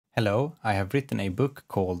Hello, I have written a book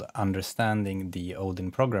called Understanding the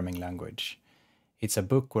Odin Programming Language. It's a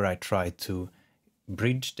book where I try to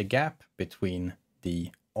bridge the gap between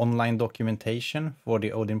the online documentation for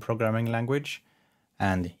the Odin Programming Language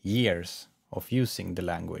and years of using the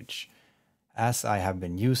language. As I have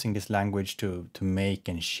been using this language to make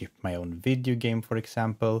and ship my own video game, for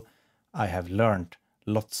example, I have learned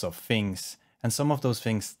lots of things, and some of those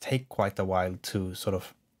things take quite a while to sort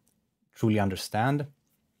of truly understand.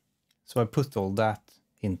 So I put all that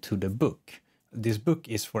into the book. This book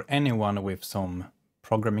is for anyone with some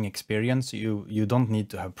programming experience. You don't need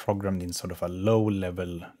to have programmed in sort of a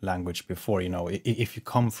low-level language before. If you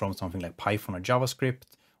come from something like Python or JavaScript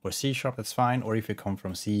or C#, that's fine. Or if you come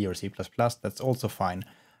from C or C++, that's also fine.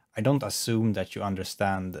 I don't assume that you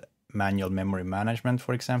understand manual memory management,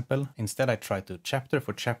 for example. Instead, I try to chapter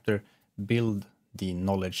for chapter build the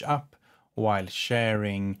knowledge up while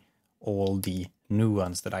sharing all the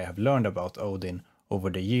nuance that I have learned about Odin over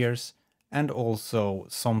the years, and also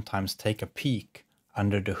sometimes take a peek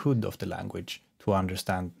under the hood of the language to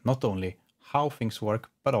understand not only how things work,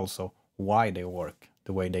 but also why they work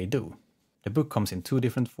the way they do. The book comes in two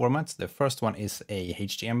different formats. The first one is a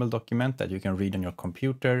HTML document that you can read on your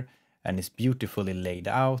computer and is beautifully laid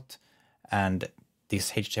out. And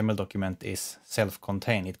this HTML document is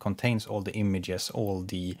self-contained. It contains all the images, all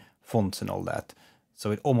the fonts and all that. So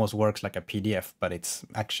it almost works like a PDF, but it's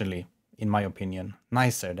actually, in my opinion,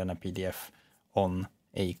 nicer than a PDF on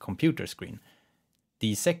a computer screen.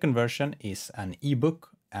 The second version is an ebook,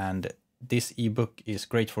 and this ebook is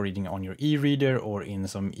great for reading on your e-reader or in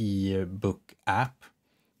some ebook app.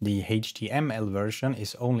 The HTML version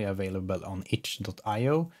is only available on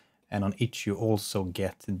itch.io, and on itch you also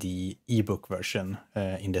get the ebook version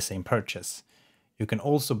in the same purchase. You can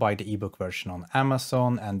also buy the ebook version on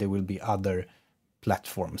Amazon, and there will be other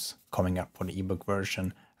platforms coming up for the ebook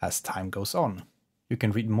version as time goes on. You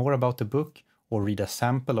can read more about the book or read a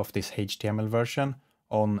sample of this HTML version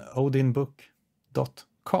on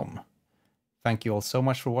odinbook.com. Thank you all so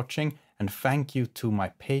much for watching, and thank you to my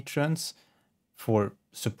patrons for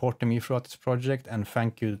supporting me throughout this project, and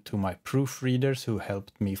thank you to my proofreaders who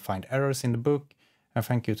helped me find errors in the book, and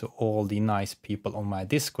thank you to all the nice people on my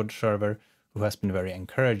Discord server who has been very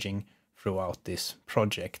encouraging throughout this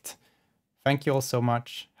project. Thank you all so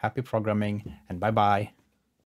much, happy programming, and bye-bye.